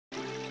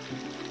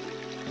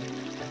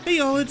Hey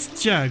y'all,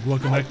 it's Jag.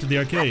 Welcome back to the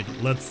arcade.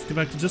 Let's get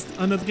back to just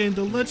another game,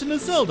 The Legend of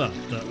Zelda,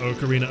 the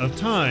Ocarina of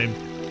Time,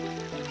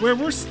 where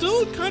we're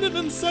still kind of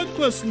in side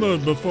quest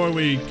mode before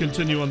we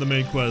continue on the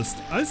main quest.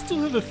 I still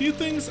have a few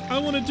things I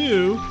want to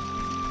do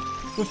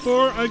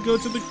before I go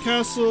to the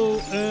castle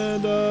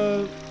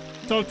and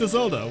talk to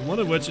Zelda. One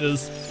of which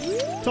is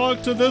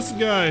talk to this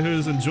guy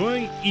who's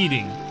enjoying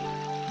eating.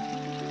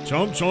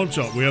 Chomp, chomp,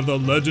 chomp. We have the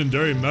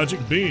legendary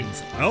magic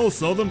beans. I'll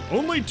sell them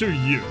only to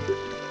you.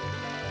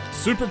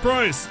 Super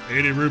price,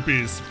 80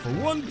 rupees for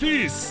one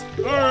piece.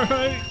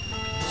 Alright,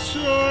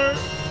 sure.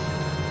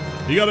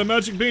 You got a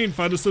magic bean,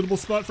 find a suitable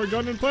spot for a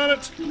garden and plant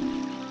it.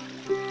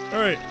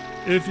 Alright,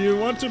 if you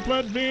want to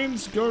plant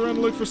beans, go around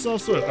and look for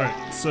soft soil.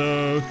 Alright,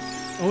 so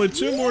only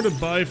 2 more to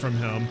buy from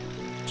him.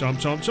 Chomp,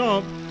 chomp,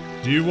 chomp.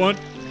 Do you want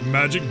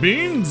magic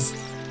beans?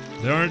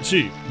 They aren't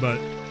cheap, but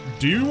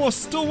do you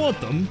still want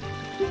them?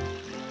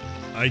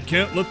 I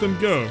can't let them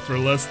go for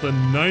less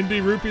than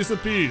 90 rupees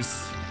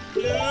apiece.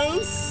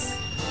 Yes?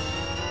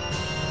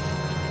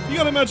 You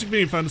got a magic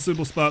bean, find a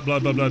suitable spot, blah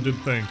blah blah, do the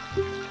thing.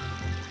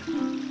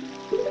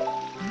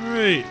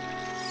 Alright,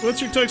 what's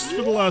your text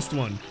for the last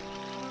one?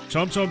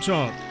 Chomp chomp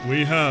chomp,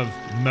 we have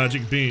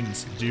magic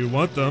beans. Do you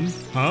want them?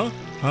 Huh?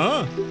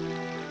 Huh?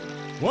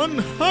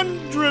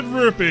 100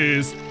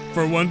 rupees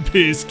for one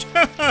piece.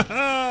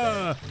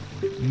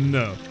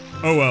 No.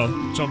 Oh well,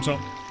 chomp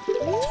chomp.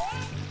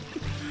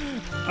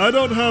 I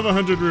don't have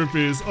 100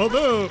 rupees,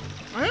 although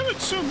I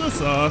haven't shown this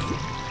off.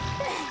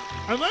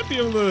 I might be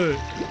able to...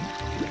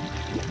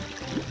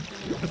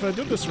 If I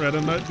did this right,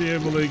 I might be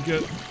able to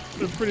get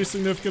a pretty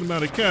significant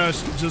amount of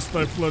cash just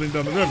by floating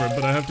down the river,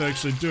 but I have to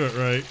actually do it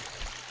right,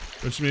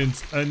 which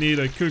means I need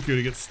a cuckoo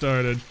to get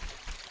started.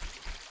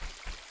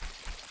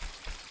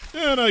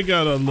 And I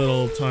got a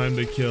little time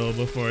to kill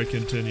before I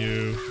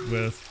continue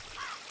with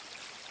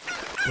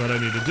what I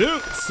need to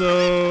do,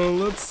 so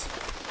let's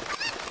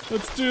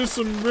do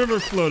some river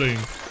floating.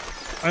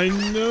 I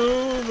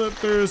know that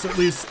there's at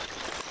least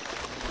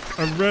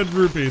a red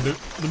rupee.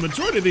 The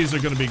majority of these are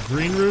going to be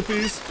green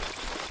rupees,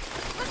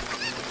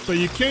 but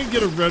you can't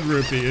get a red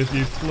rupee if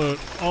you float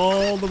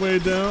all the way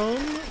down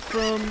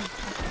from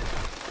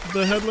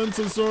the headlands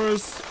of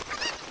Zora's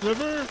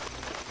River.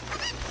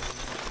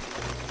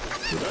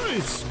 Did I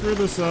screw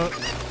this up?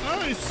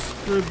 I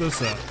screwed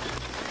this up.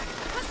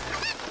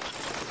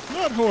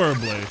 Not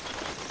horribly.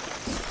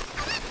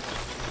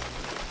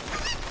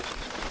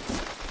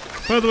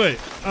 By the way,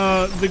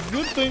 the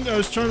good thing I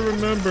was trying to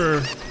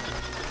remember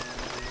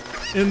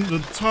in the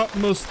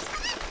topmost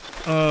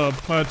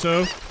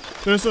plateau,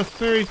 there's a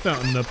fairy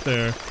fountain up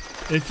there.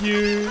 If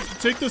you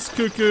take this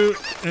cuckoo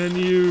and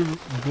you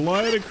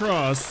glide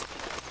across,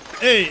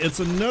 A,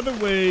 it's another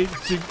way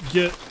to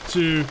get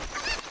to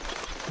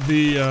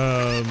the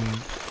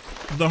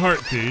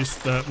heart piece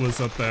that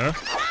was up there,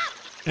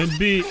 and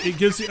B, it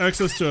gives you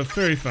access to a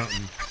fairy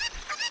fountain.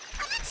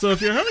 So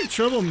if you're having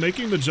trouble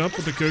making the jump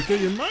with the cuckoo,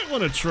 you might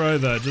want to try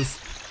that. Just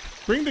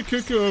bring the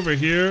cuckoo over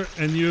here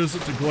and use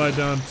it to glide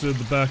down to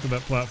the back of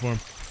that platform.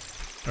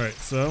 Alright,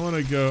 so I want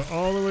to go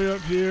all the way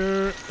up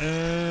here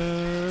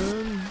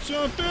and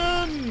jump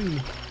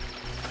in!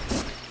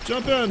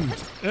 Jump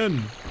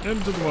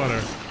into the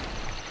water.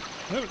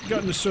 I haven't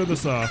gotten to show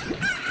this off.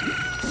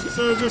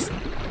 So just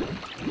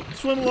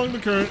swim along the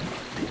current.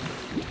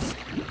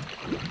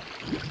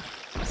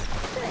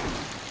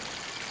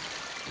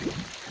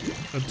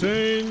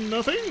 Obtain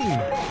nothing.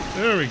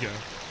 There we go.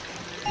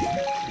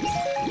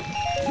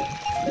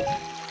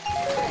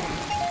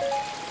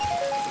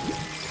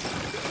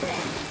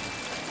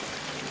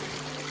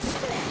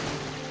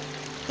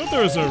 Thought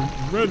there was a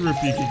red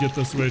rupee you could get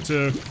this way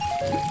too.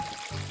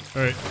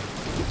 Alright.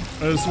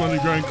 I just wanted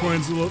to grind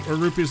coins a little, or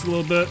rupees a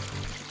little bit.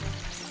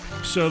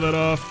 Show that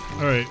off.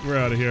 Alright, we're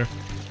out of here.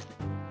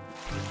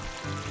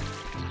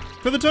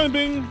 For the time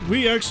being,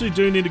 we actually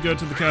do need to go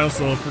to the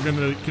castle if we're going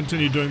to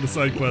continue doing the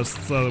side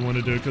quests that I want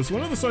to do, because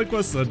one of the side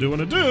quests I do want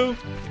to do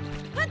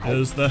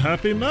is the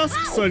Happy Mask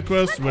side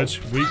quest,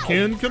 which we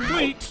can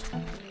complete.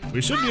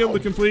 We should be able to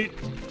complete,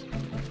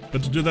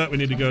 but to do that we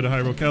need to go to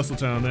Hyrule Castle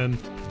Town. And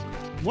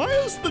why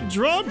is the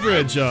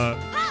drawbridge up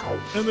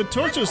and the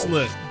torches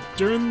lit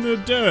during the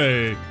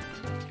day?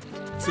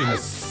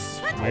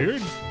 Seems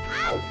weird.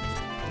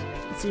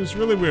 It seems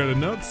really weird, and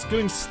now it's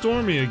getting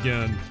stormy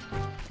again.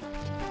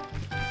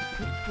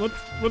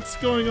 What's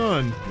going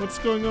on? What's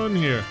going on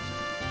here?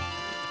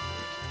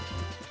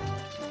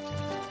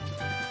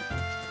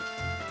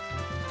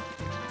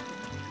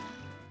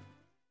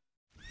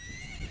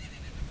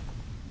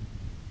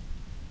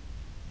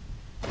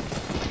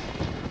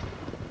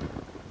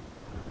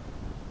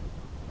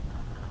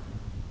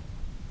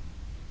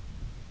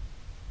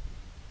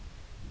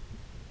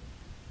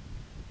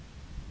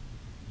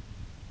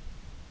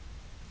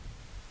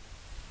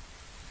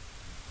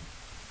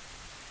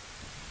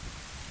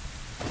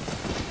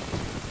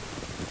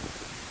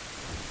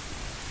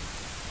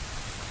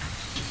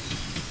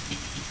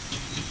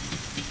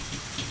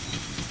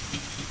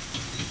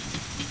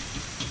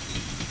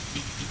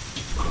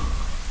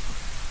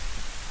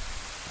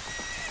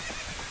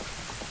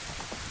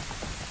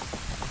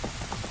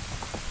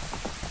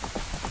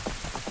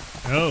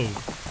 Oh,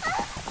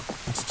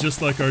 it's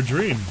just like our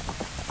dream.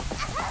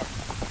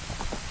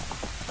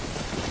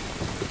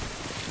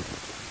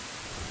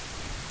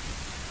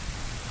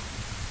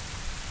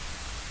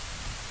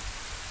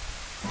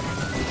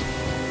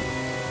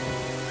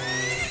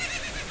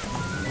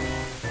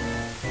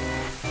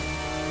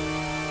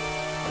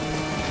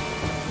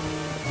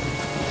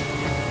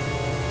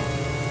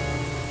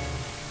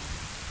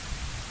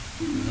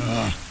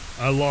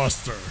 I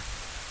lost her.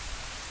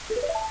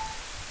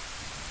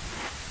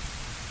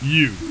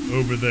 You,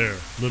 over there,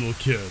 little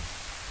kid.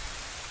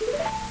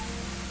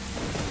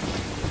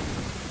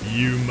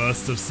 You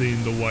must have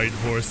seen the white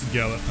horse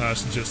gallop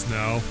past just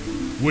now.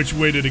 Which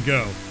way did it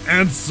go?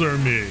 Answer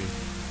me!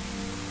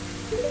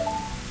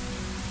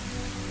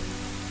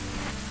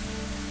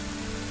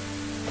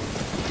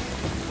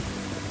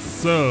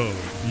 So,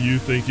 you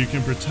think you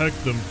can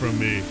protect them from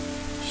me?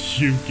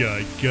 You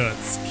got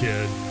guts,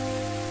 kid.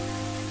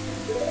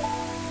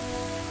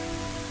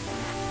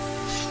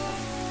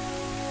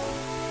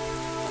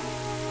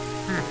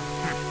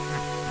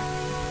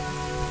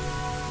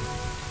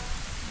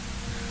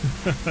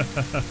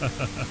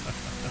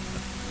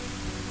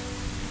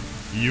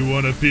 You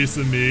want a piece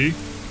of me?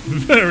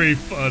 Very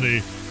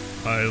funny.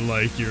 I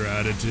like your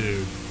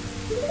attitude.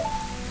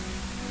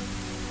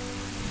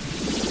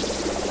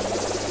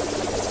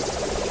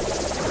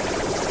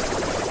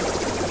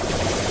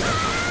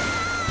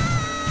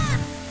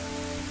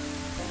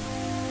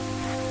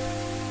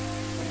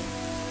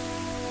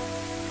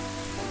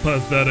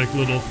 Pathetic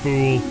little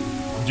fool.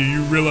 Do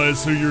you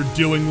realize who you're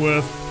dealing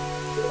with?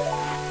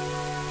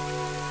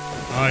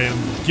 I am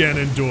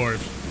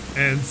Ganondorf,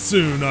 and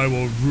soon I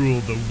will rule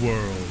the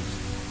world.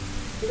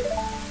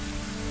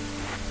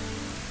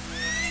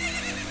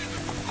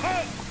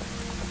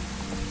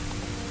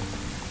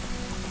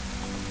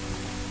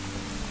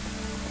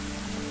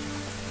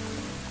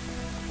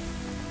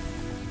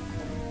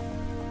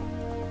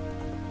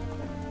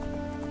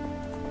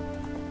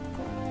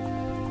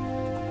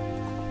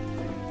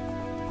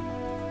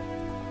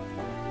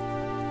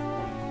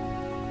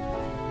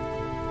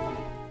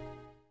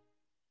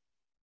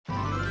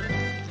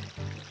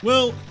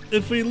 Well,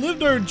 if we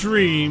lived our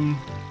dream,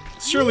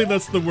 surely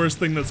that's the worst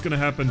thing that's gonna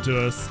happen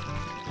to us.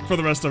 For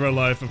the rest of our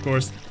life, of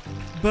course.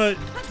 But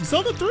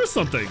Zelda threw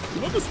something.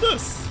 What was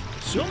this?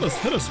 She almost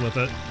hit us with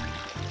it.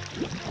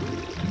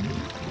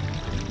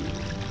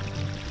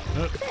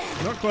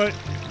 Not quite.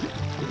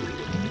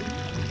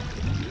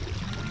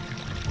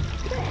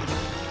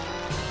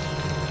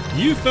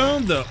 You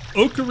found the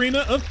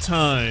Ocarina of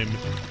Time.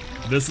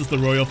 This is the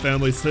royal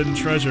family's hidden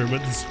treasure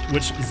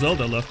which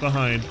Zelda left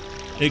behind.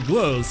 It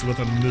glows with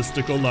a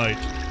mystical light.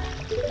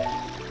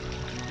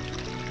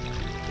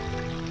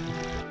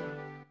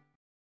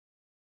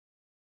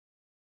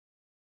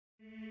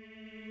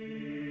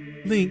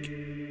 Link,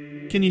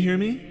 can you hear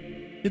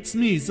me? It's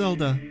me,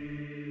 Zelda.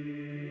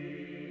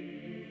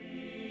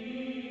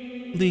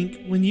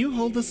 Link, when you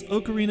hold this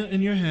ocarina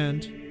in your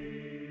hand,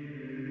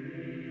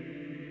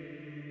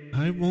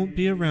 I won't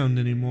be around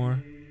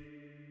anymore.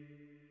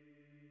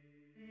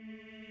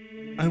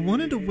 I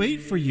wanted to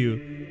wait for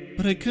you,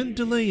 but I couldn't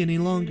delay any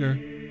longer.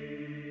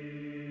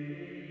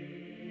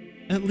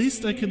 At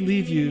least I could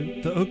leave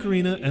you the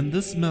ocarina and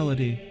this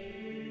melody.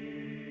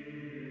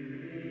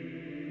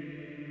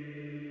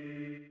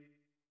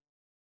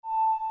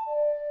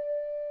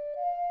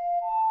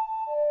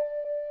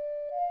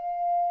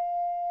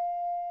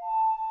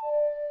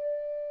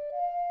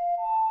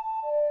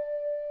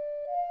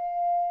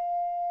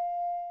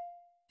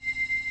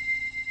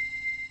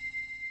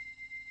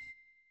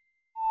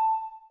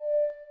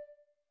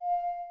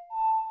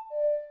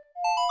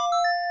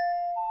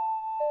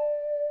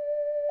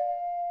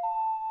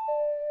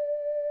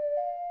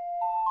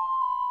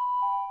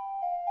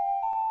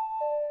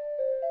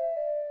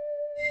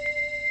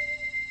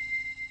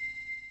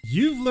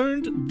 You've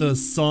learned the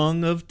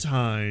Song of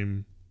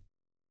Time.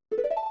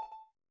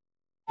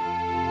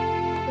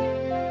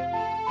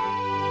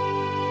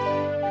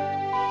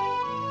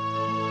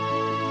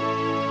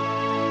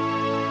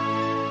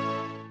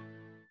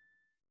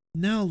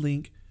 Now,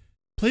 Link,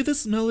 play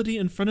this melody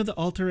in front of the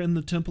altar in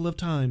the Temple of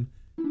Time.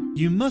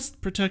 You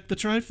must protect the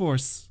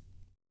Triforce.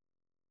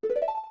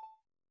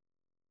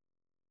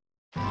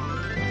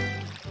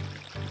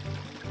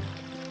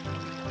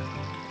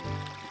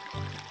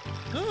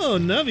 Oh,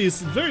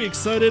 Navi's very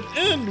excited,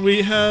 and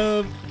we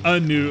have a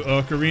new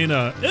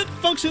ocarina. It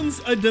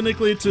functions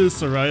identically to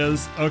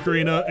Soraya's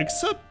ocarina,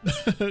 except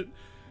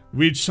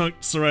we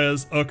chunked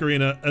Soraya's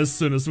ocarina as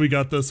soon as we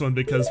got this one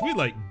because we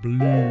like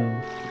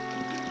blue.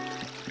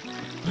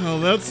 Oh,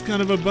 that's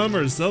kind of a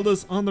bummer.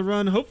 Zelda's on the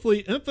run.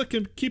 Hopefully Impa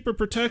can keep her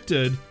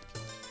protected.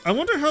 I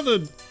wonder how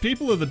the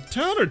people of the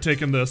town are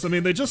taking this. I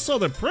mean, they just saw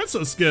the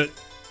princess get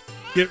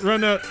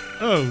run out.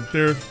 Oh,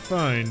 they're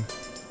fine.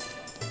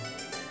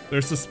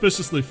 They're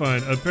suspiciously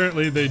fine.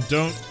 Apparently they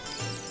don't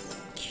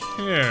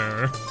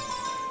care.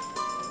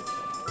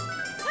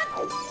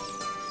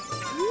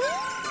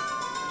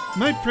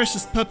 My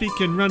precious puppy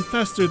can run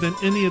faster than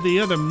any of the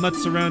other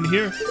mutts around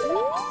here.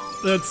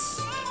 That's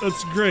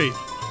great.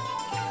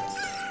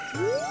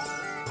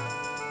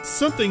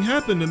 Something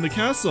happened in the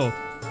castle.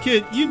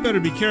 Kid, you better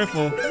be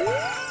careful.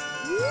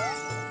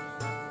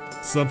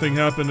 Something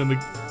happened in the...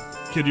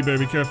 Kid, you better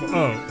be careful.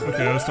 Oh,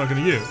 okay, I was talking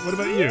to you. What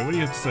about you? What do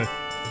you have to say?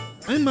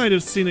 I might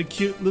have seen a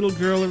cute little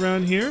girl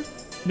around here.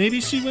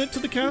 Maybe she went to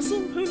the castle?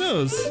 Who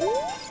knows?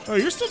 Oh,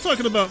 you're still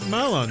talking about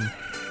Malon.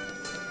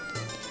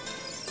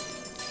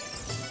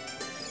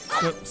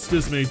 Oh,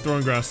 excuse me,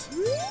 throwing grass.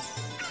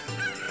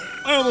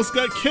 I almost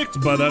got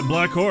kicked by that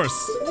black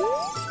horse.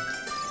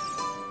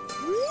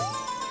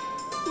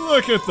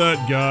 Look at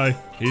that guy.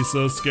 He's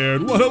so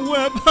scared. What a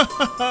wimp!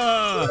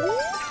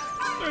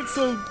 Alright,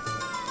 so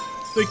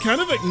they kind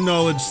of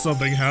acknowledge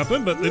something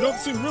happened, but they don't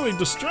seem really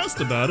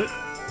distressed about it.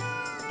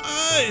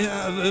 I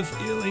have a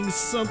feeling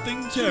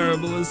something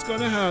terrible is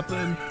gonna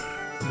happen.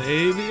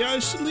 Maybe I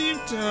should leave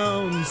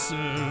town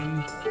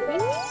soon.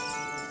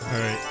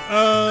 Alright,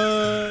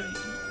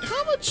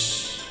 how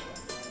much?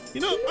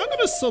 You know, I'm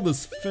gonna sell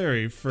this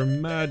ferry for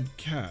mad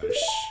cash.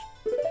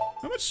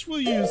 How much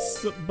will you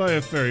buy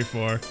a ferry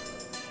for?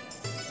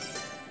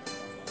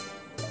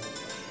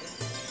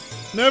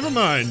 Never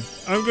mind.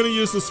 I'm gonna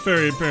use this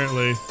ferry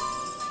apparently.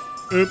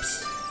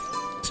 Oops.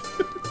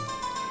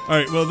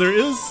 Alright, well there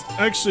is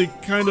actually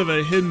kind of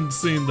a hidden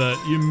scene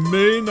that you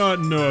may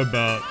not know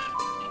about.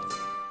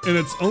 And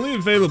it's only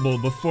available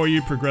before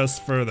you progress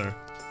further.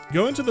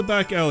 Go into the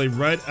back alley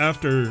right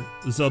after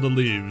Zelda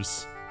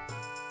leaves.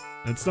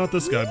 And it's not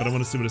this guy, but I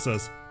want to see what it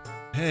says.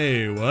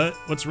 Hey, what?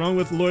 What's wrong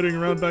with loitering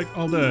around back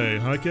all day,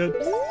 huh kid?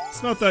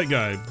 It's not that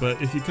guy,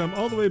 but if you come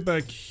all the way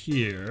back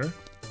here,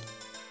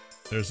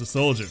 there's a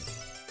soldier.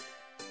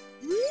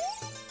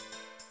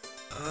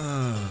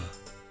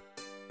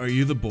 Are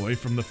you the boy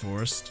from the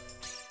forest?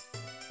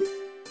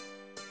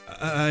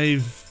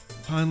 I've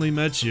finally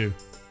met you.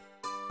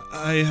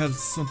 I have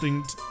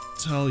something to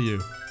tell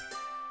you.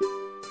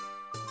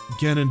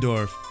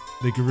 Ganondorf,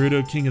 the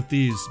Gerudo King of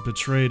Thieves,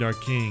 betrayed our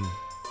king.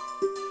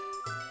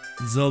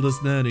 Zelda's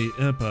nanny,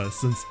 Impa,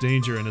 sensed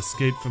danger and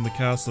escaped from the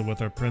castle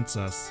with our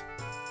princess.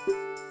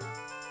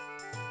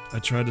 I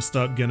tried to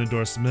stop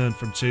Ganondorf's men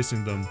from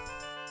chasing them,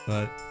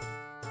 but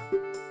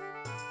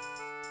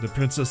the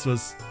princess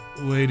was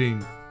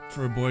waiting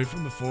for a boy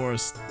from the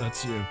forest.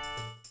 That's you.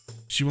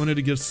 She wanted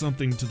to give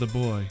something to the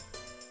boy.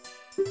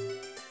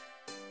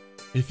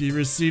 If you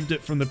received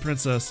it from the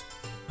princess,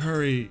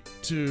 hurry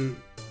to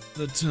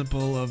the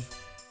Temple of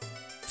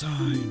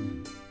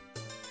Time.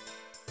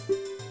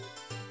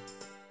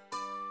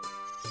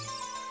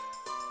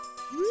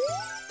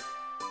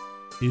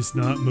 He's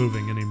not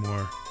moving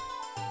anymore.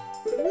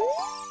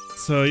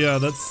 So yeah,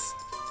 that's...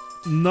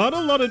 Not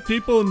a lot of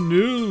people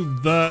knew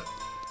that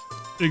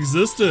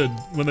existed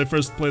when they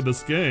first played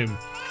this game.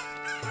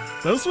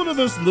 That was one of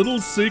those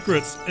little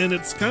secrets, and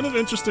it's kind of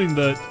interesting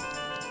that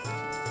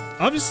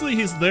obviously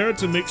he's there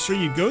to make sure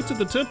you go to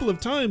the Temple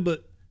of Time,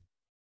 but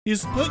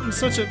he's put in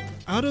such an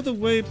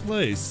out-of-the-way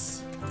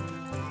place.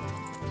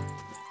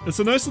 It's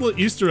a nice little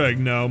Easter egg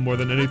now, more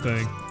than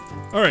anything.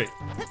 Alright,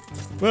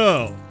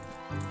 well,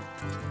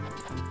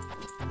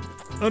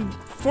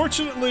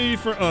 unfortunately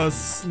for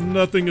us,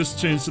 nothing has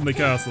changed in the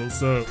castle,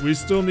 so we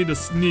still need to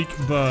sneak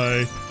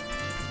by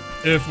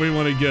if we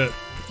want to get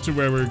to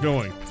where we're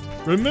going.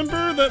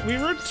 Remember that we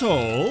were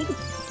told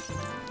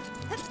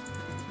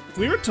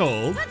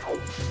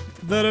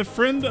that a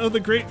friend of the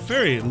Great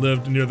Fairy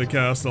lived near the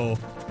castle.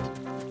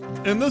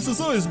 And this has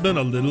always been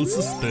a little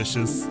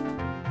suspicious.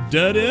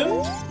 Dead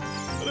end?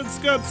 But it's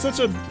got such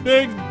a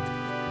big,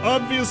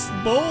 obvious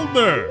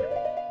boulder.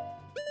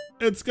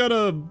 It's got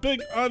a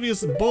big,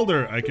 obvious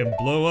boulder I can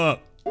blow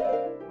up.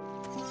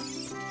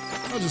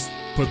 I'll just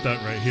put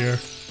that right here.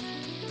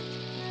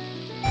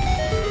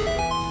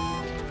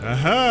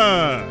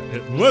 Aha!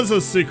 It was a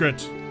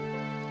secret!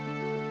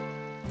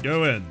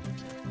 Go in.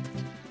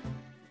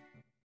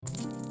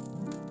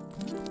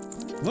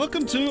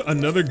 Welcome to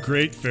another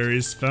Great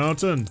Fairy's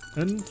Fountain.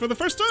 And for the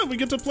first time, we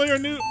get to play our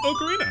new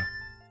Ocarina.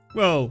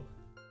 Well,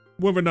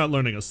 when we're not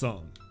learning a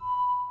song.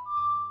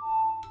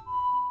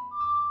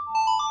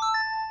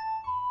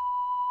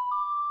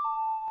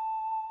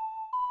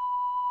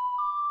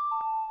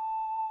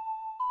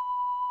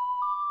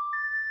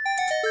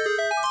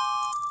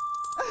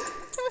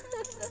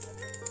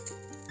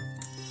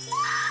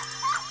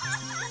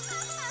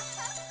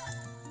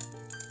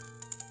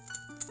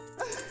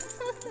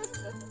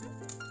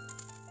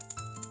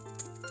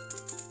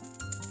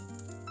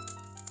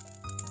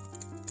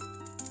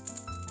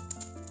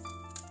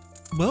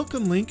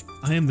 Welcome, Link.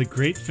 I am the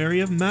Great Fairy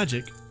of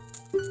Magic.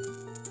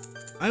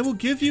 I will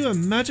give you a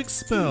magic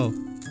spell.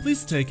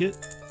 Please take it.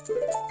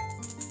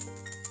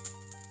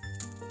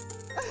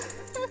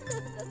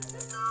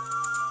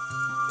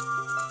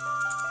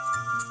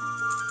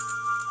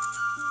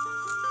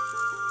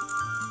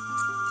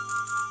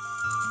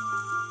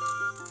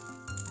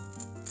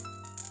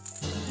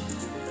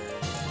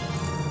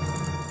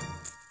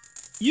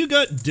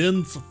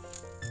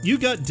 You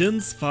got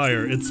Din's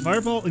Fire. Its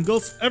fireball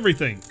engulfs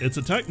everything. It's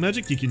attack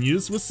magic you can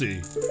use with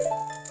C.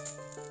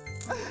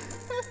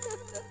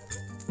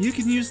 You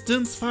can use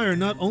Din's Fire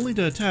not only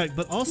to attack,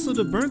 but also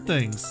to burn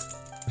things.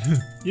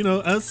 You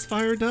know, as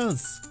fire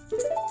does.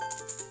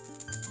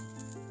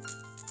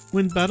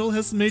 When battle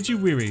has made you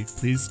weary,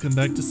 please come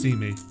back to see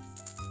me.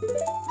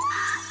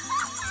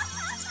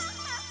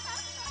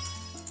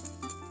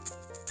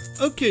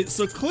 Okay,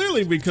 so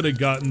clearly we could have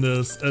gotten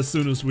this as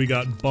soon as we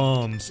got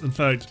bombs. In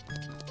fact,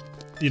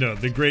 you know,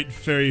 the great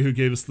fairy who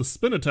gave us the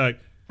spin attack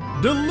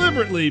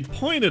deliberately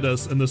pointed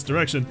us in this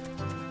direction.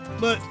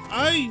 But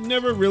I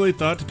never really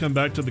thought to come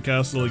back to the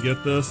castle to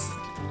get this.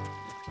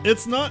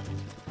 It's not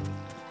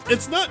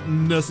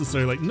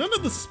necessary. Like, none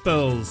of the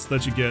spells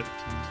that you get,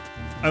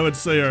 I would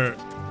say are...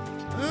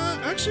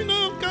 actually,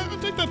 no, I'll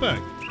take that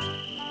back.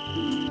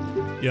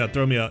 Yeah,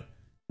 throw me out.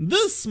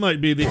 This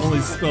might be the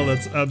only spell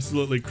that's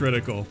absolutely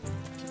critical,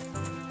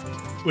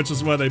 which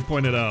is why they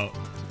point it out.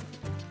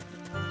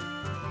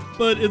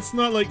 But it's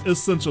not, like,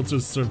 essential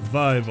to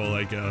survival,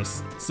 I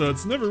guess. So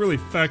it's never really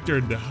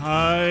factored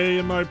high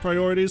in my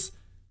priorities.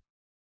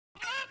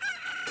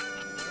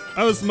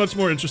 I was much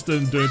more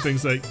interested in doing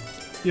things like,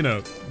 you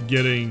know,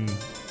 getting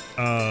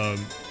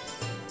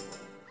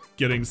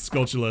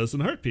Skulltulas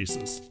and heart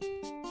pieces.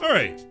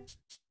 Alright,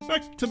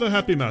 back to the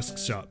Happy Mask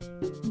shop.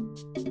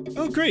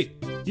 Oh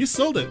great, you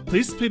sold it.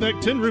 Please pay back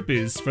 10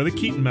 rupees for the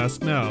Keaton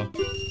mask now.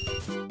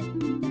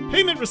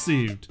 Payment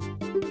received.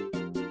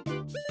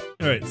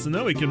 Alright, so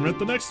now we can rent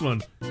the next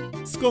one.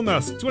 Skull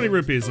mask, 20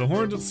 rupees, a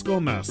horned skull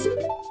mask.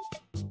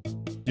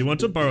 Do you want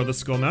to borrow the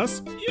skull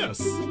mask?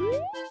 Yes.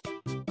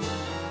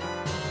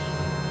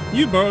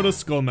 You borrowed a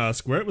skull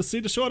mask. Wear it with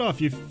C to show it off.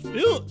 You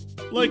feel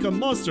like a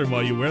monster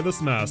while you wear this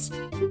mask.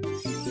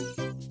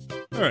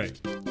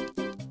 Alright.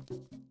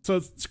 So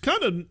it's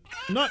kind of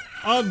not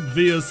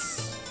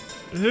obvious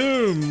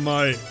who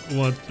might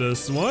want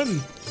this one.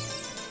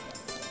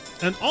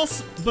 And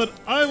also, but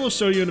I will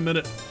show you in a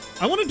minute.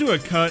 I want to do a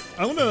cut.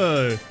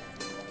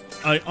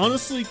 I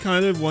honestly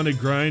kind of want to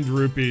grind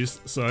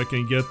rupees so I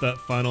can get that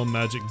final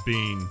magic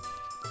bean.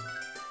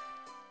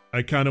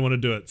 I kind of want to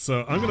do it.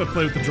 So I'm going to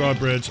play with the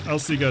drawbridge. I'll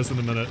see you guys in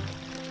a minute.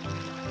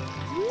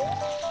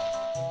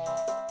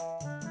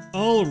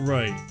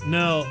 Alright,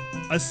 now,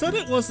 I said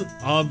it wasn't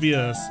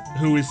obvious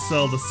who we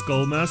sell the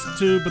skull mask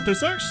to, but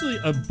there's actually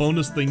a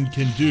bonus thing you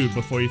can do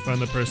before you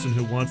find the person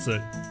who wants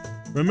it.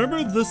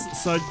 Remember this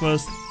side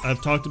quest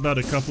I've talked about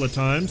a couple of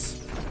times?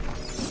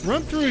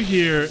 Run through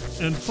here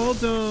and fall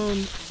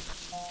down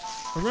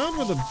around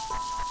where the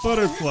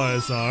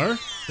butterflies are.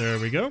 There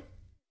we go.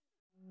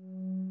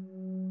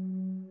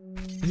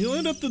 And you'll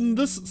end up in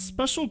this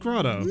special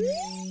grotto.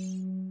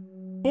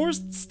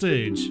 Forest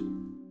stage.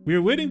 We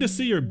are waiting to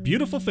see your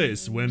beautiful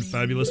face win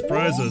fabulous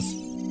prizes.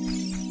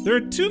 There are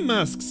 2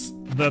 masks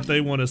that they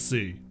want to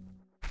see.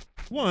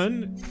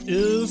 One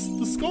is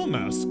the skull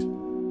mask.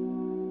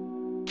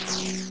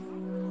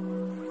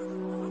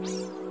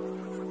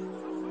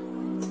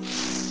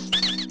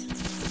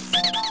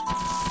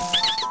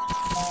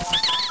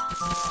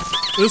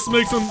 This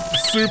makes them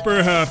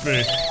super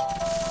happy.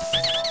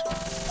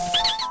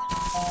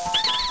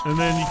 And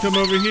then you come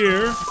over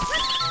here.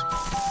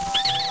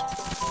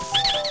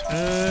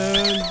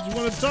 And you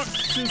want to talk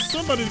to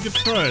somebody to get the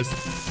prize.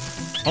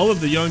 All of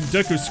the young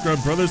Deku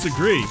Scrub brothers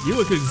agree. You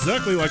look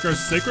exactly like our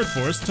sacred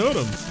forest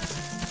totem.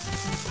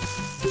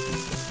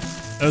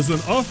 As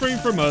an offering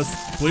from us,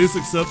 please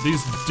accept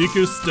these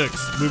Deku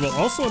sticks. We will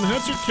also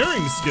enhance your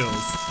carrying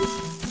skills.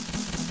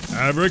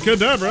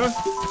 Abracadabra.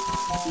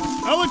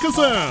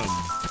 Alakazam.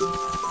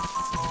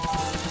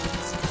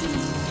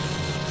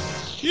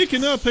 You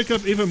can now pick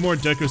up even more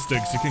Deku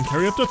sticks. You can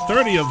carry up to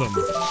 30 of them.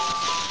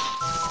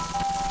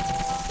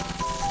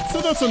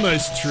 So that's a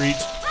nice treat.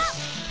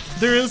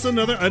 There is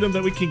another item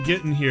that we can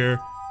get in here,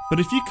 but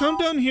if you come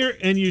down here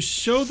and you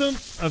show them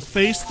a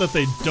face that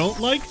they don't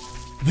like,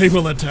 they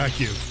will attack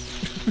you.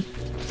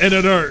 And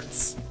it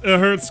hurts. It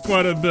hurts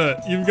quite a bit.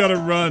 You've got to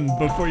run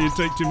before you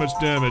take too much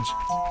damage.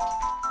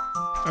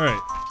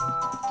 Alright.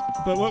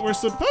 But what we're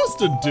supposed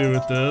to do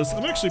with this,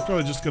 I'm actually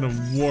probably just gonna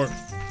warp.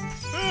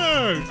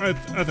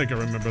 I think I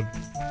remember.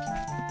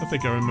 I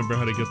think I remember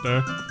how to get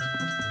there.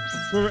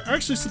 What we're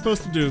actually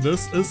supposed to do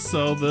this is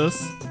sell this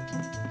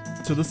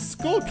to the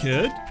Skull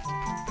Kid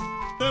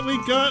that we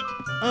got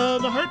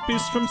the heart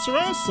piece from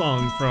Sarah's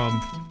song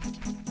from.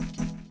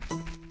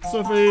 So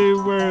if we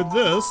wear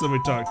this and we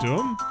talk to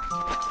him.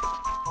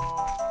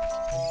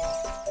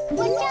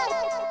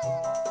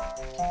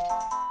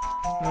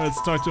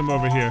 Let's talk to him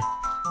over here.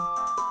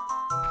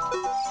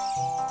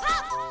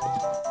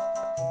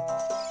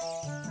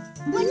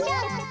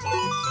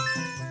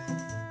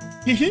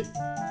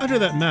 Under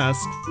that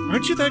mask,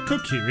 aren't you that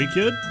Kokiri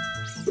kid?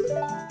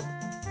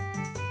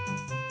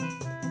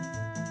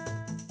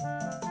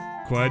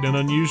 Quite an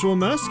unusual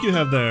mask you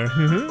have there.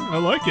 I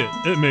like it.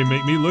 It may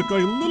make me look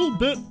like a little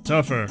bit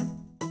tougher.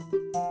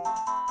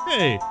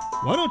 Hey,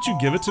 why don't you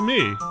give it to me?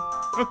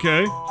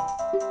 Okay.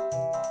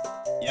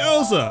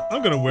 Yowza,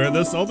 I'm gonna wear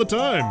this all the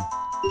time.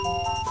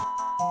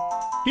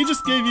 He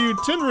just gave you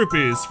 10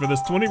 rupees for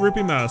this 20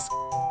 rupee mask.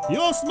 You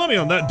lost money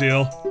on that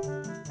deal.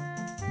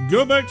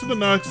 Go back to the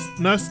mask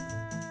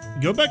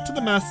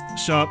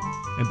shop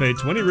and pay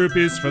 20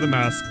 rupees for the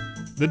mask.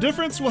 The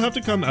difference will have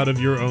to come out of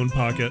your own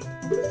pocket.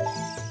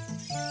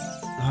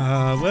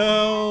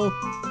 Well...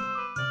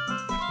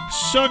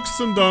 Shucks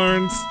and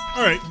darns.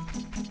 Alright.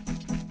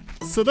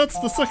 So that's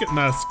the second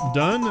mask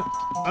done.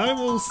 I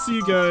will see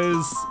you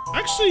guys...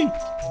 Actually...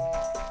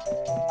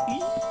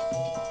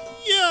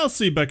 Yeah, I'll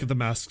see you back at the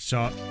mask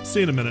shop. See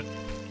you in a minute.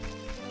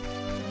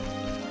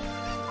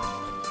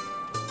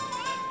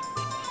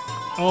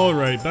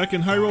 Alright, back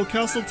in Hyrule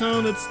Castle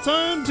Town, it's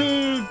time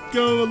to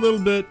go a little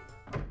bit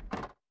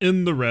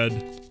in the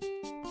red.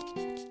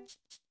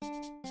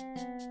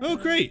 Oh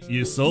great,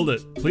 you sold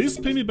it. Please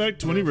pay me back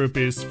 20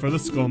 rupees for the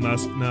skull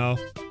mask now.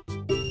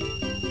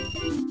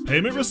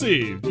 Payment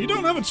received. You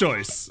don't have a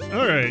choice.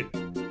 Alright.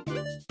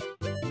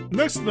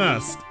 Next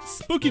mask.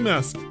 Spooky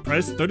mask.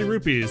 Price 30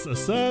 rupees. A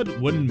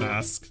sad wooden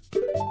mask.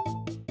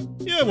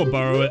 Yeah, we'll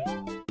borrow it.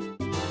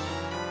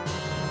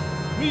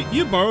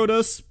 You borrowed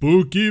a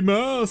spooky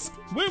mask.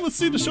 Wait, let's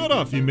see to show it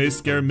off. You may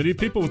scare many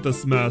people with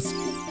this mask.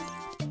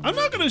 I'm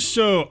not gonna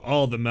show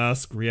all the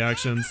mask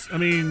reactions. I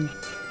mean,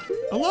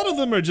 a lot of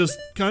them are just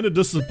kind of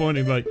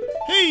disappointing, like,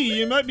 hey,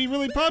 you might be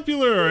really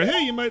popular, or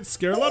hey, you might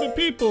scare a lot of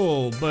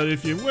people, but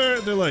if you wear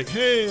it, they're like,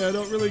 hey, I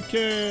don't really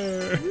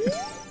care.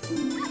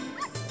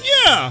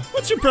 Yeah,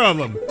 what's your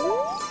problem?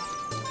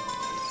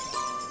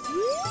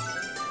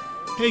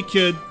 Hey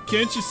kid,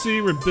 can't you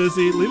see we're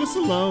busy? Leave us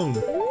alone.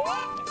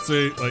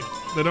 See, like,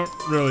 they don't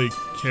really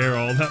care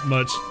all that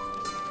much.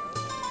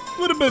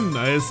 Would have been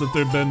nice if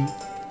there'd been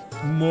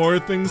more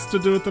things to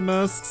do with the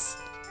masks.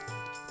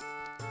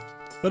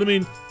 But I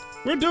mean,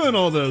 we're doing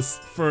all this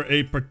for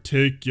a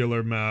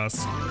particular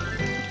mask.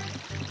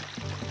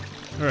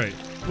 Alright,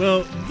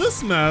 well,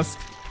 this mask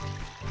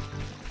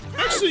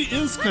actually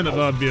is kind of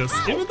obvious,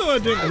 even though I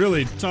didn't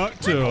really talk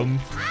to him.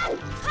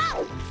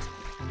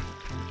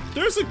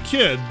 There's a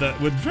kid that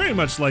would very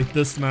much like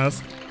this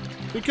mask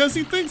because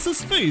he thinks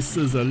his face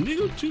is a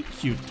little too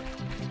cute.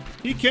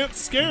 He can't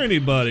scare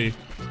anybody,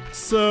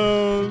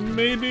 so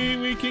maybe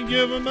we can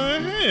give him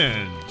a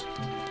hand.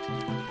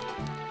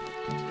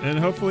 And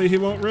hopefully he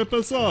won't rip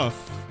us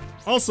off.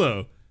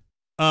 Also,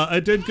 I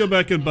did go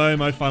back and buy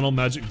my final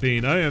magic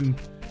bean. I am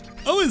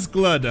always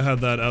glad to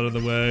have that out of the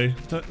way.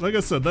 Like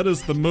I said, that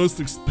is the most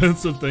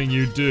expensive thing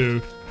you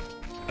do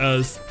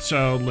as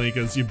Child Link,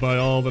 as you buy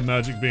all the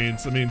magic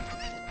beans. I mean,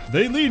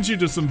 they lead you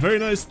to some very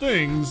nice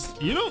things.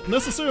 You don't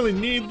necessarily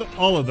need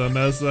all of them,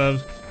 as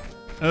I've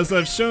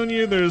shown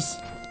you. There's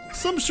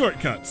some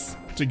shortcuts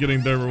to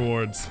getting their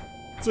rewards,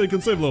 so you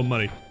can save a little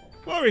money.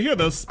 While we're here,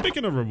 though,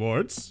 speaking of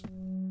rewards,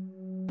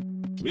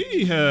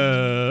 we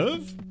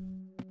have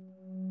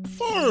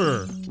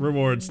 4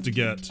 rewards to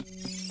get.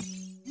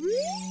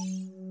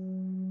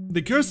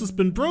 The curse has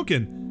been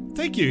broken.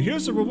 Thank you.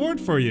 Here's a reward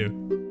for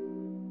you.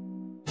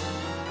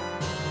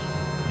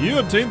 You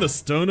obtained the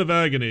Stone of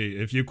Agony.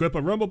 If you equip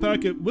a rumble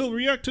pack, it will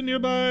react to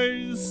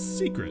nearby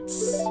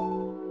secrets.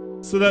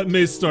 So that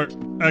may start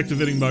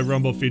activating my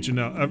rumble feature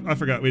now. I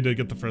forgot we did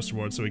get the first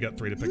reward, so we got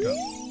 3 to pick up.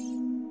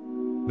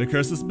 The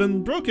curse has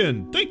been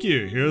broken. Thank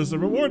you. Here's a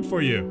reward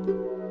for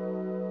you.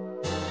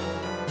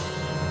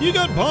 You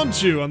got Bomb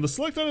Chew. On the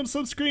select item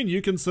subscreen,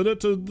 you can set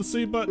it to the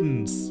C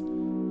buttons.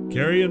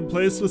 Carry in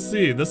place with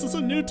C. This is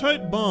a new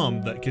type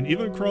bomb that can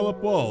even crawl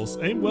up walls.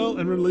 Aim well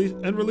and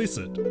release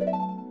it.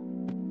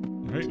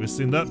 Alright, we've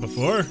seen that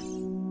before.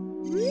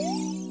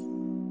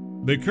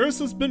 The curse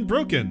has been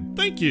broken.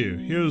 Thank you.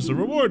 Here's a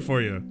reward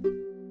for you.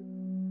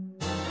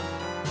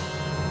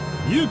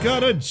 You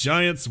got a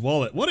giant's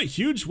wallet. What a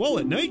huge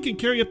wallet. Now you can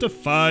carry up to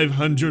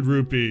 500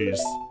 rupees.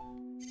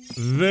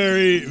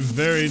 Very,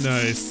 very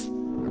nice.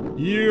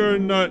 You're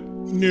not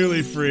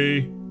nearly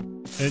free,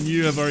 and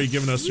you have already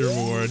given us your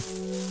reward.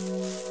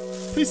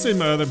 Please save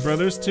my other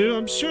brothers too.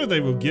 I'm sure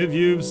they will give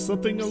you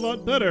something a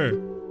lot better.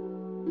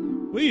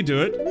 Will you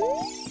do it?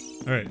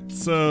 Alright,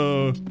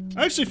 so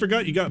I actually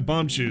forgot you got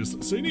bomb shoes,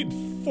 so you need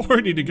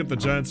 40 to get the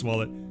giant's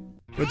wallet,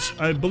 which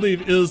I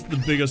believe is the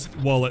biggest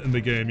wallet in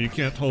the game. You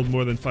can't hold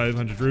more than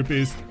 500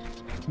 rupees,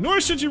 nor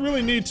should you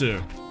really need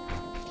to.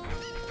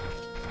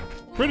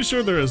 Pretty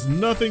sure there is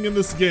nothing in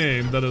this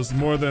game that is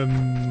more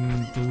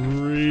than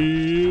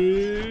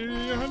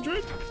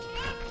 300?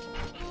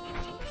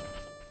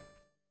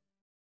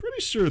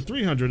 Pretty sure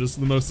 300 is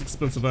the most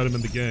expensive item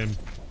in the game.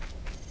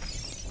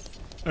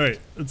 Alright,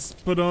 let's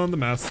put on the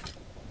mask.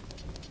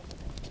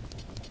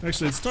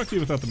 Actually, let's talk to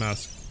you without the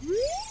mask.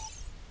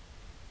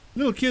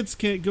 Little kids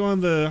can't go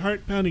on the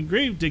heart-pounding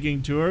grave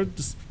digging tour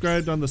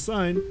described on the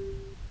sign.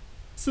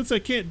 Since I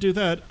can't do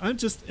that, I'm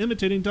just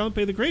imitating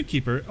Dompe the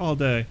Gravekeeper all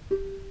day.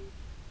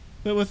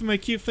 But with my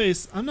cute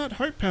face, I'm not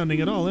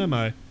heart-pounding at all, am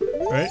I?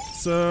 Right,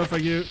 so if I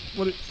give...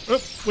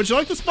 would you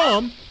like this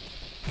bomb?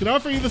 I can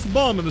offer you this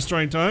bomb in this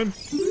trying time.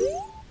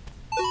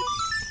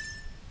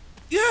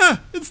 Yeah!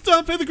 It's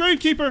Dompe the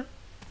Gravekeeper!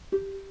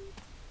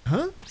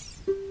 Huh?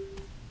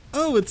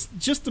 Oh, it's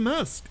just a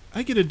mask.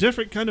 I get a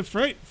different kind of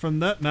fright from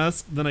that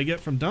mask than I get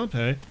from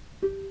Dompe.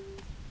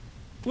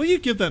 Will you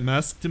give that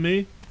mask to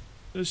me?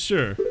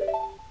 Sure.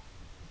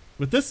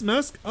 With this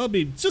mask, I'll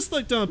be just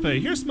like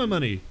Dompe. Here's my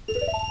money.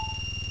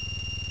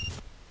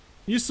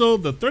 You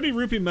sold the 30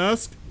 rupee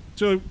mask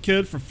to a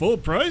kid for full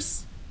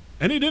price?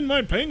 And he didn't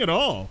mind paying at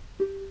all.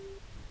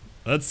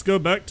 Let's go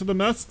back to the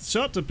mask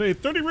shop to pay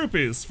 30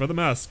 rupees for the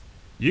mask.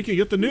 You can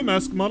get the new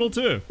mask model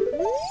too.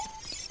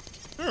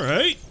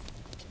 Alright.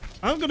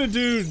 I'm gonna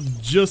do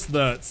just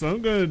that. So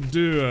I'm gonna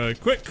do a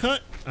quick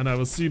cut and I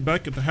will see you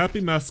back at the Happy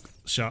Mask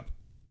shop.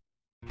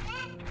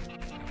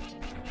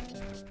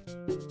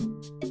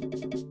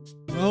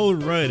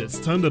 Alright, it's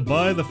time to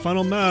buy the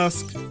final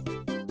mask.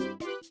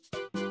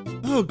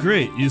 Oh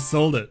great, you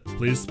sold it.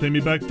 Please pay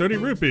me back 30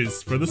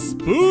 rupees for the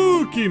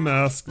spooky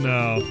mask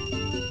now.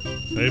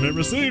 Payment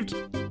received.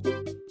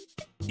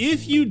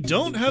 If you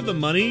don't have the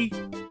money,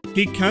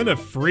 he kind of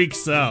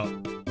freaks out.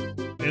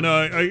 You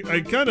know,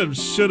 I kind of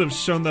should have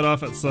shown that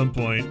off at some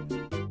point.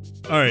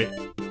 Alright.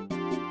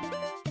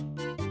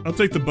 I'll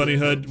take the bunny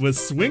hood with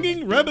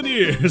swinging rabbit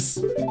ears.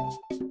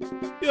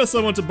 Yes,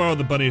 I want to borrow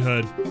the bunny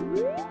hood.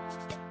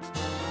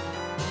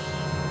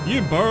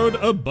 You borrowed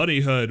a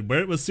bunny hood.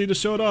 Wear it with C to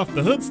show it off.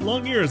 The hood's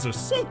long ears are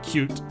so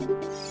cute.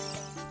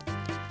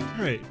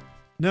 Alright.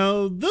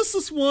 Now, this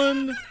is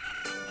one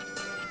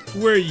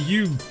where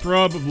you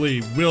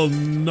probably will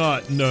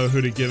not know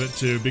who to give it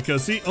to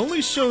because he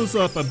only shows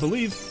up, I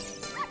believe,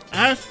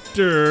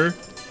 after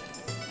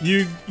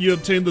you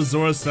obtain the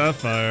Zora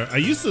Sapphire. I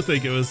used to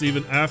think it was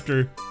even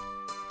after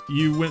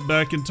you went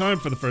back in time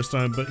for the first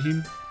time, but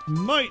he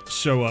might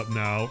show up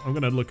now. I'm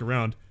gonna look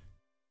around.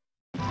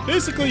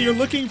 Basically, you're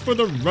looking for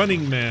the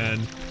Running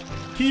Man.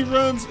 He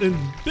runs in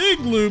big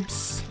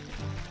loops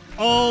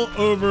all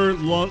over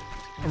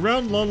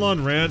around Lon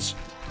Lon Ranch,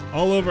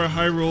 all over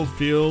Hyrule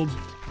Field.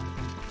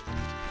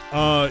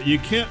 You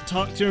can't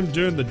talk to him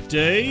during the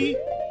day.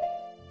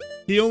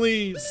 He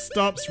only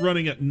stops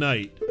running at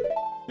night.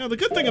 Now, the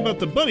good thing about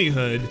the bunny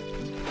hood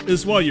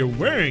is while you're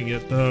wearing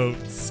it, though,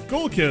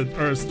 stall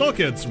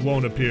kids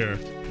won't appear.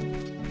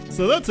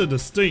 So that's a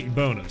distinct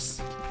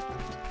bonus.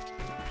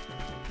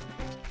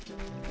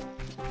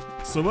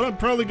 So what I'm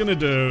probably gonna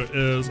do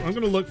is I'm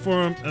gonna look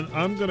for him and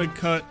I'm gonna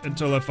cut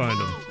until I find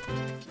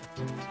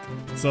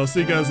him. So I'll see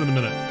you guys in a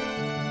minute.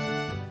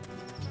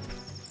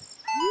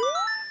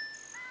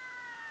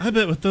 I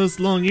bet with those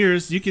long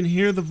ears you can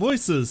hear the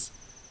voices.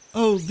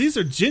 Oh, these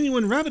are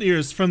genuine rabbit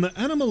ears from the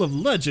animal of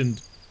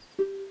legend.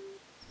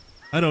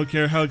 I don't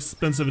care how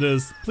expensive it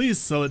is. Please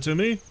sell it to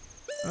me.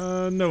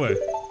 No way.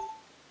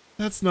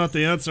 That's not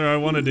the answer I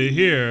wanted to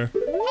hear.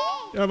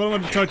 Yeah, but I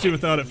wanted to talk to you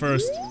without it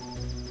first.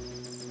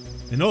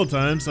 In old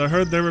times, I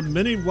heard there were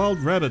many wild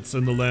rabbits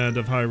in the land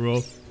of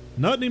Hyrule.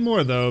 Not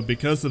anymore though,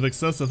 because of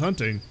excessive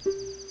hunting.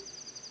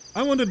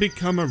 I want to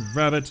become a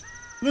rabbit.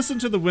 Listen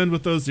to the wind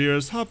with those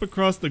ears, hop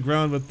across the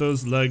ground with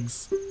those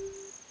legs.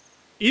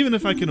 Even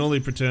if I can only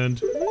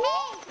pretend.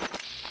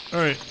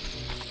 Alright.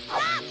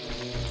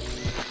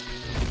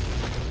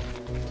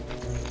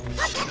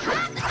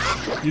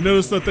 You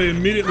notice that they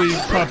immediately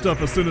popped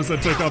up as soon as I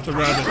took off the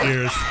rabbit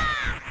ears.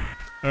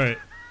 Alright.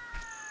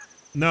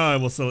 Now I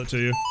will sell it to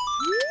you.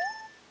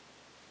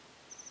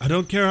 I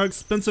don't care how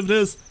expensive it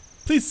is.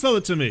 Please sell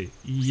it to me.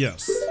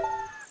 Yes.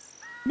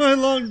 My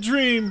long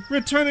dream,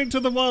 returning to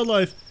the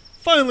wildlife.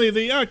 Finally,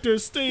 the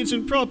actors, stage,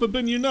 and prop have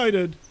been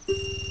united.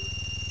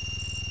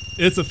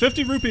 It's a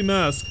 50 rupee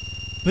mask,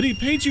 but he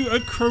paid you a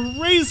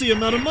crazy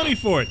amount of money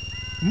for it.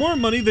 More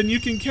money than you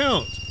can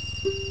count.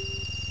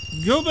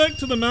 Go back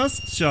to the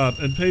mask shop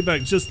and pay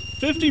back just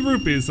 50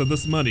 rupees of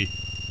this money.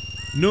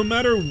 No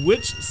matter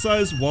which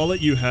size wallet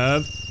you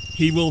have,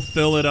 he will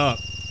fill it up.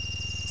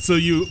 So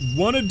you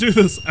want to do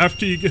this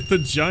after you get the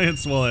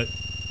Giant's wallet,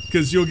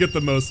 because you'll get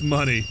the most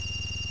money.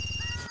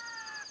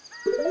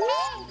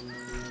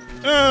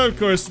 Of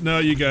course, now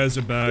you guys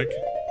are back.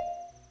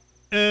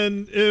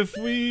 And if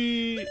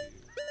we...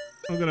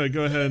 I'm gonna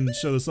go ahead and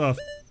show this off.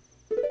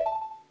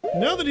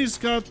 Now that he's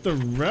got the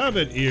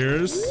rabbit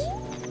ears...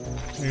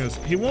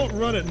 He won't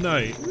run at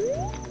night.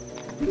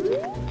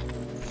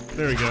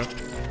 There we go.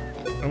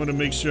 I want to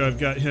make sure I've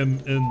got him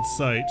in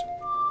sight.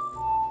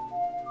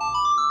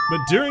 But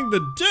during the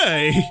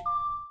day...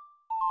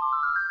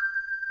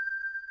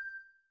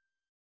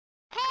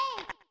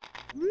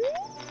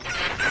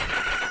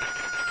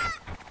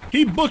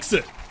 he books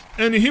it!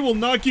 And he will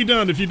knock you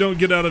down if you don't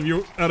get out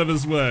of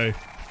his way.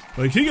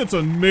 Like, he gets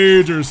a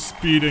major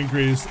speed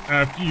increase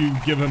after you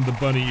give him the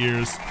bunny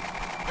ears.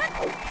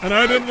 And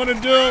I didn't want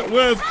to do it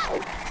with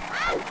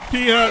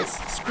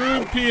pea-hats.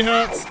 Screw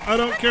pea-hats. I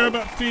don't care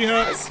about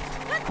pea-hats.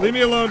 Leave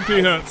me alone,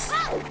 pea-hats.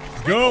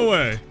 Go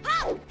away.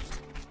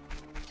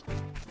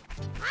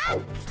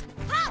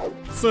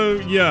 So,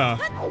 yeah.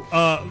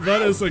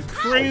 That is a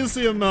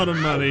crazy amount of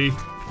money.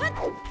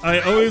 I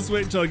always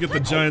wait until I get the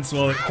Giant's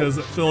wallet because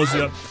it fills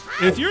you up.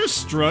 If you're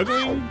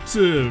struggling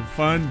to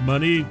find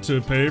money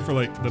to pay for,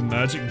 like, the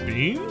magic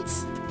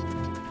beans,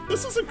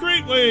 this is a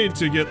great way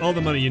to get all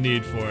the money you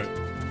need for it.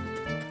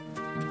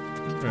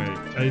 Alright,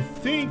 I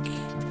think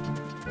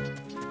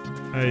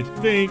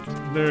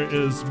there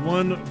is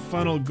one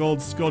final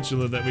gold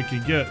sculpture that we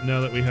can get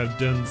now that we have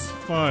Den's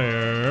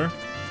Fire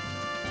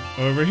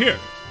over here.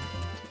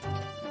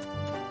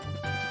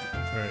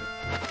 Alright.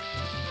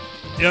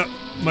 Yep,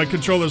 my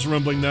controller's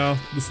rumbling now.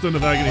 The Stone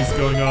of Agony is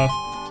going off.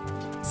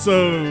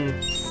 So,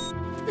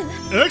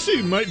 it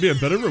actually might be a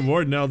better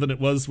reward now than it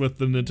was with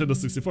the Nintendo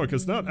 64,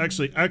 because now it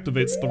actually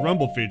activates the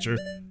rumble feature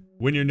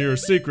when you're near a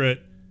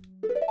secret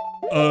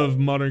of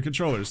modern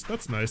controllers.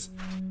 That's nice.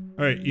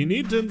 Alright, you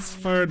need dense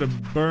fire to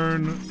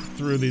burn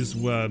through these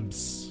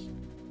webs.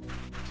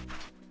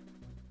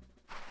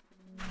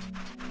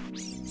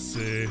 Let's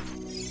see.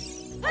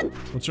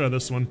 We'll try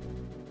this one.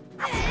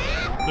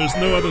 There's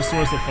no other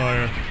source of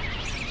fire.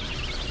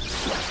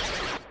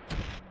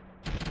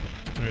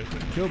 Alright,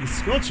 kill the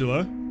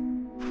Skulltula.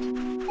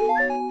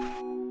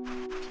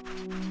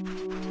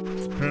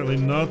 It's apparently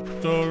not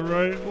the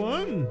right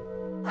one.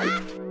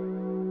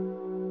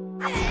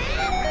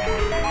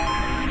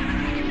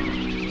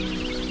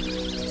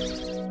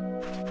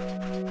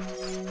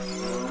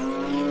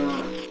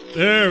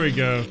 There we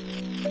go.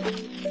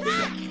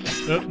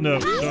 Oh, no,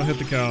 don't hit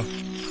the cow.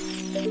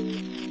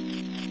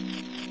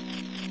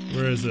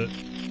 Where is it?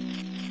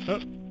 Oh,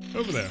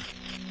 over there.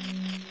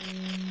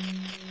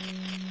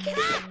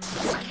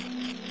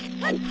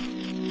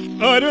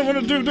 Oh, I didn't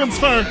want to do dense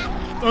fire.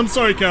 I'm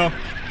sorry, cow.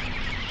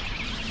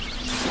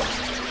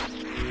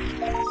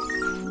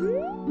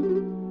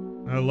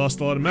 I lost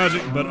a lot of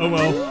magic, but oh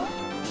well.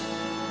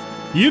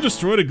 You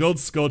destroyed a gold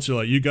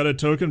Skulltula. You got a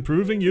token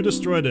proving you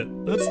destroyed it.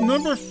 That's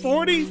number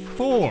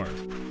 44.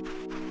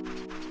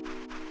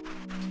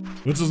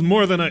 Which is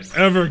more than I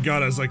ever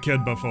got as a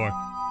kid before.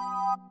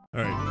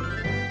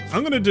 Alright.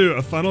 I'm gonna do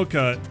a final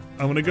cut.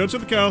 I'm gonna go to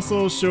the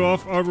castle, show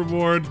off our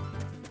reward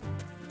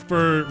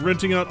for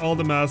renting out all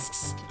the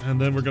masks, and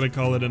then we're gonna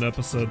call it an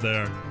episode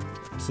there.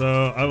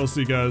 So I will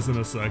see you guys in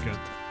a second.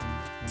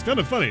 It's kind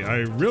of funny. I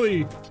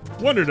really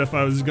wondered if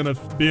I was gonna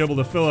be able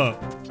to fill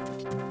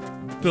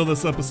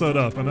this episode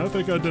up, and I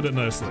think I did it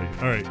nicely.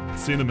 Alright,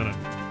 see you in a minute.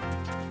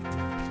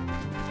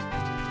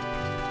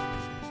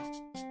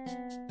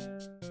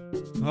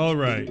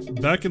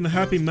 Alright, back in the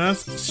Happy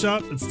Mask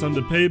shop, it's time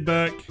to pay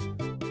back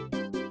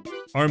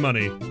our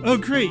money. Oh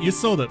great, you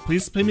sold it.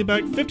 Please pay me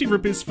back 50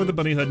 rupees for the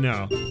bunny hood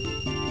now.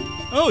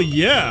 Oh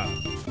yeah!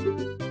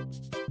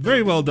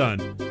 Very well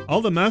done.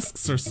 All the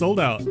masks are sold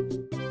out.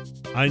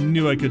 I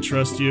knew I could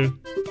trust you.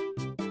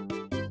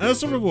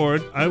 As a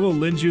reward, I will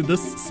lend you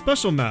this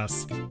special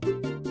mask.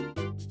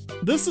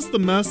 This is the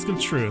Mask of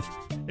Truth.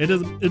 It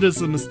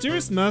is a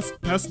mysterious mask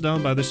passed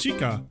down by the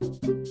Sheikah.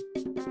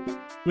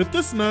 With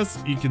this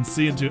mask, you can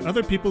see into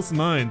other people's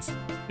minds.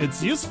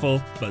 It's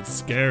useful, but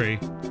scary.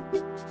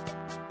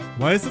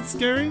 Why is it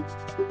scary?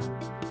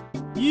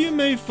 You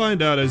may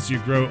find out as you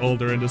grow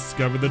older and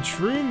discover the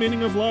true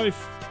meaning of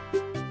life.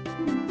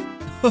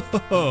 Ho ho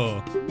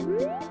ho!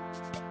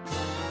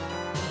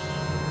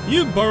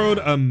 You borrowed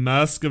a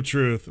Mask of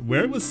Truth.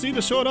 Wear it with C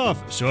to show it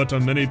off. Show it to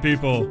many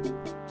people.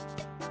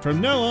 From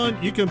now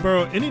on, you can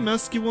borrow any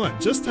mask you want.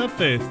 Just have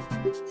faith.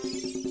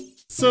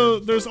 So,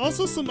 there's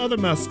also some other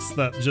masks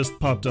that just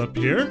popped up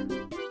here.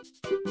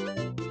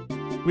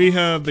 We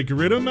have the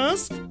Gerudo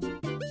mask,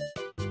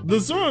 the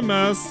Zora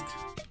mask,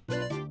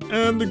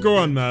 and the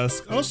Goron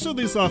mask. I'll show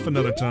these off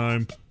another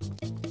time.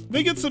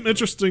 They get some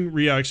interesting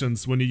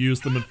reactions when you use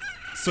them with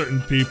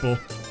certain people.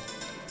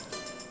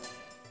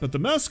 But the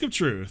Mask of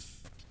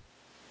Truth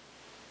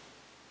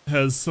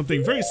has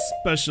something very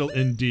special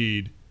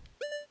indeed.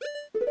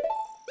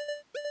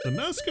 The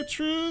Mask of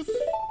Truth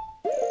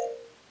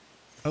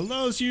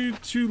allows you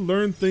to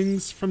learn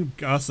things from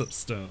gossip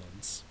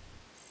stones.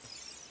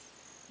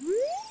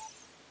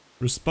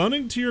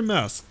 Responding to your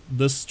mask,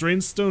 this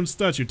strange stone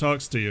statue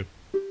talks to you.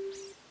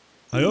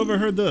 I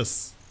overheard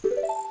this.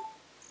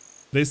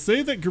 They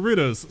say that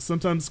Gerudos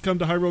sometimes come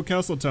to Hyrule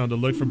Castle town to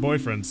look for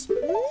boyfriends.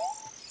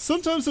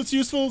 Sometimes it's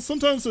useful,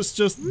 sometimes it's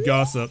just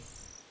gossip.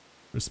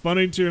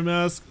 Responding to your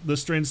mask, the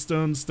strange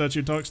stone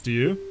statue talks to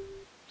you.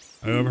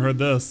 I overheard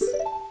this.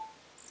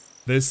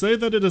 They say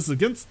that it is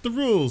against the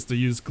rules to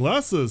use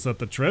glasses at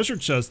the treasure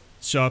chest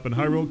shop in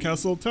Hyrule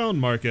Castle Town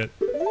Market.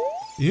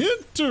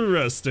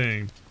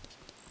 Interesting.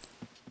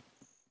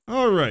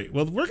 Alright,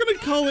 well we're gonna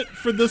call it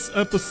for this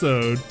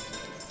episode.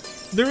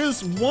 There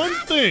is one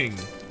thing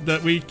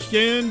that we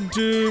can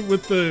do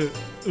with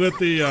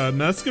the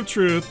Mask of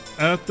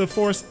Truth at the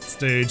Forest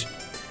stage.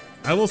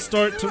 I will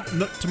start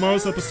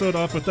tomorrow's episode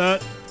off with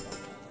that.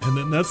 And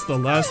then that's the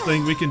last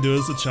thing we can do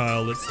as a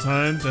child. It's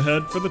time to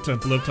head for the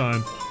Temple of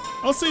Time.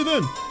 I'll see you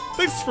then.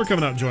 Thanks for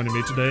coming out and joining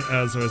me today.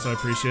 As always, I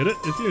appreciate it.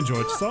 If you enjoyed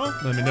what you saw,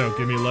 let me know.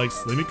 Give me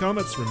likes, leave me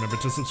comments. Remember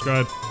to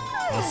subscribe.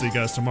 I'll see you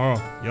guys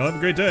tomorrow. Y'all have a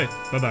great day.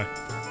 Bye-bye.